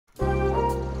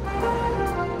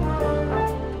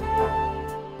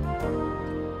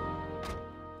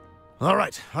All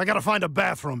right, I gotta find a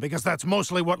bathroom, because that's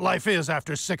mostly what life is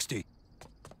after 60.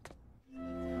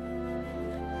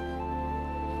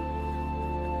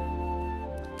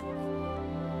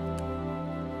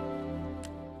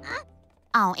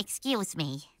 Oh, excuse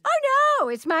me. Oh, no,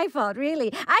 it's my fault,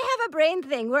 really. I have a brain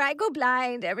thing where I go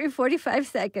blind every 45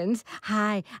 seconds.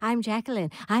 Hi, I'm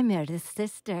Jacqueline. I'm Meredith's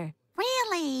sister.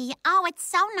 Really? Oh, it's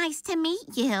so nice to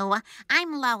meet you.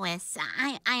 I'm Lois.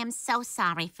 I am so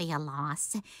sorry for your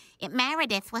loss.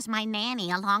 Meredith was my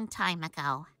nanny a long time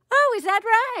ago. Oh, is that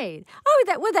right?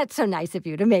 Oh, that's so nice of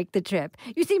you to make the trip.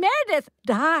 You see, Meredith,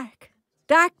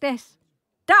 darkness,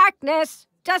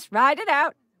 just ride it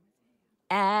out.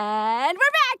 And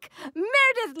we're back!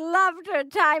 Meredith loved her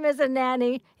time as a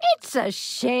nanny. It's a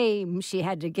shame she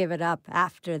had to give it up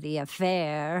after the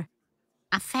affair.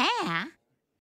 Affair?